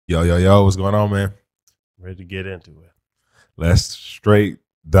Yo, what's going on, man? Ready to get into it. Let's straight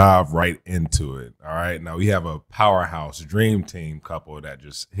dive right into it. All right. Now we have a powerhouse dream team couple that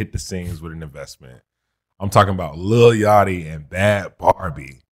just hit the scenes with an investment. I'm talking about Lil Yachty and Bad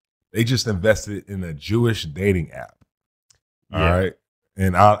Barbie. They just invested in a Jewish dating app. All right.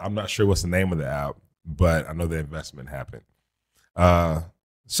 And I'm not sure what's the name of the app, but I know the investment happened.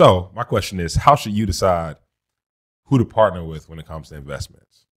 So my question is, how should you decide who to partner with when it comes to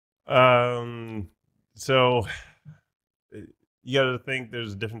investments? So you got to think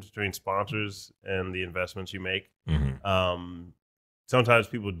there's a difference between sponsors and the investments you make. Mm-hmm. Sometimes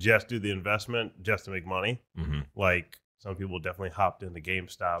people just do the investment just to make money. Mm-hmm. Like some people definitely hopped into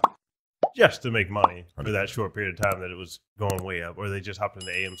GameStop just to make money for that short period of time that it was going way up, or they just hopped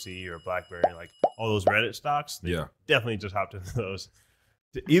into AMC or BlackBerry, like all those Reddit stocks. They definitely just hopped into those.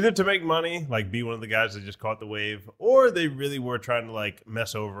 Either to make money, like be one of the guys that just caught the wave, or they really were trying to like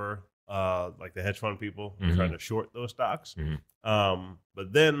mess over like the hedge fund people trying to short those stocks.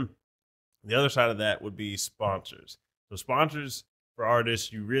 But then the other side of that would be sponsors. So sponsors for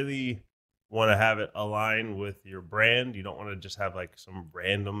artists, you really want to have it align with your brand. You don't want to just have like some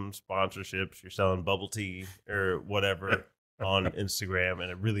random sponsorships. You're selling bubble tea or whatever on Instagram, and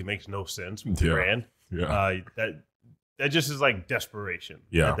it really makes no sense with your brand. That just is like desperation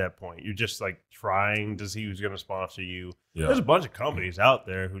at that point. You're just like trying to see who's going to sponsor you. There's a bunch of companies out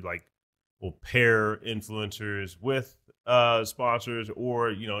there who like will pair influencers with sponsors,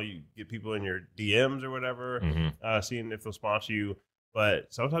 or, you know, you get people in your DMs or whatever, seeing if they'll sponsor you.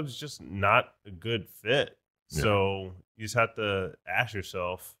 But sometimes it's just not a good fit. So you just have to ask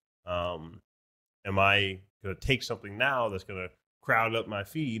yourself, am I going to take something now that's going to crowd up my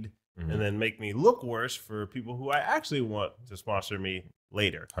feed and then make me look worse for people who I actually want to sponsor me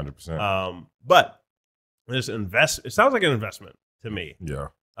later? 100%. But this it sounds like an investment to me.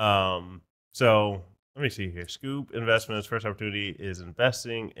 So let me see here. Scoop Investments' first opportunity is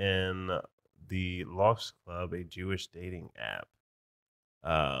investing in the Lost Club, a Jewish dating app.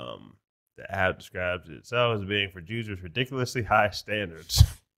 The app describes itself as being for Jews with ridiculously high standards.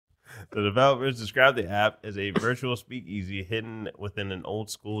 The developers describe the app as a virtual speakeasy hidden within an old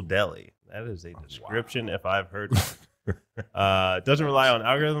school deli. That is a description if I've heard one. It doesn't rely on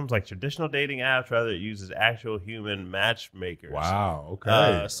algorithms like traditional dating apps. Rather, it uses actual human matchmakers. Wow. Okay.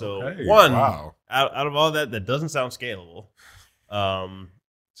 Out of all that doesn't sound scalable.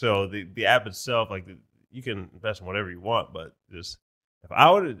 So the app itself, like you can invest in whatever you want, but just I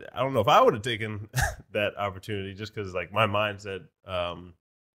don't know if I would have taken that opportunity, just because like my mindset.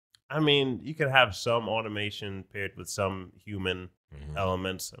 I mean, you can have some automation paired with some human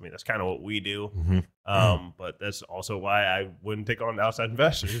elements. I mean, that's kind of what we do. But that's also why I wouldn't take on outside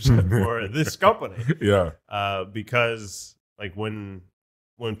investors for this company. Because like when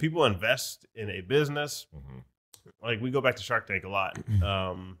people invest in a business, like we go back to Shark Tank a lot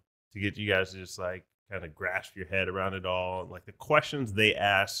to get you guys to just like kind of grasp your head around it all. Like the questions they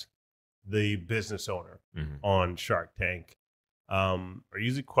ask the business owner on Shark Tank are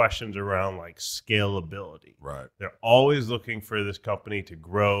usually questions around like scalability. Right. They're always looking for this company to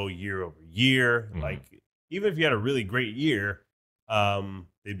grow year over year. Like even if you had a really great year,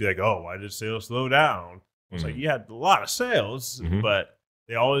 they'd be like, "Oh, why did sales slow down?" It's like you had a lot of sales, but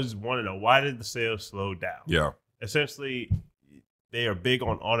they always want to know, why did the sales slow down? Essentially, they are big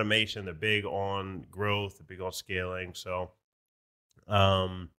on automation. They're big on growth. They're big on scaling. So,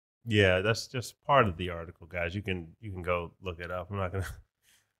 that's just part of the article, guys. You can go look it up.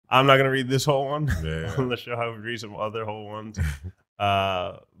 I'm not gonna read this whole one unless you have read some other whole ones.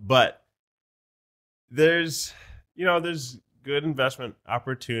 But there's good investment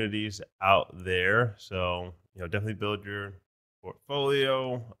opportunities out there. So definitely build your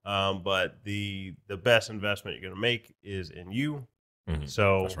portfolio. But the best investment you're gonna make is in you.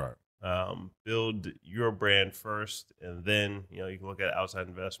 So that's right. Build your brand first, and then you can look at outside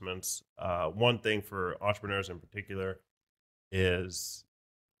investments. One thing for entrepreneurs in particular is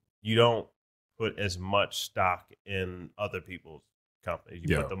you don't put as much stock in other people's companies.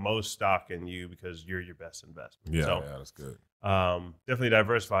 You put the most stock in you, because you're your best investment. That's good. Definitely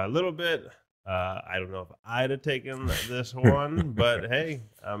diversify a little bit. I don't know if I'd have taken this one, but hey,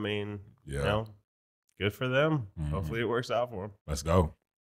 I mean, good for them. Hopefully it works out for them. Let's go.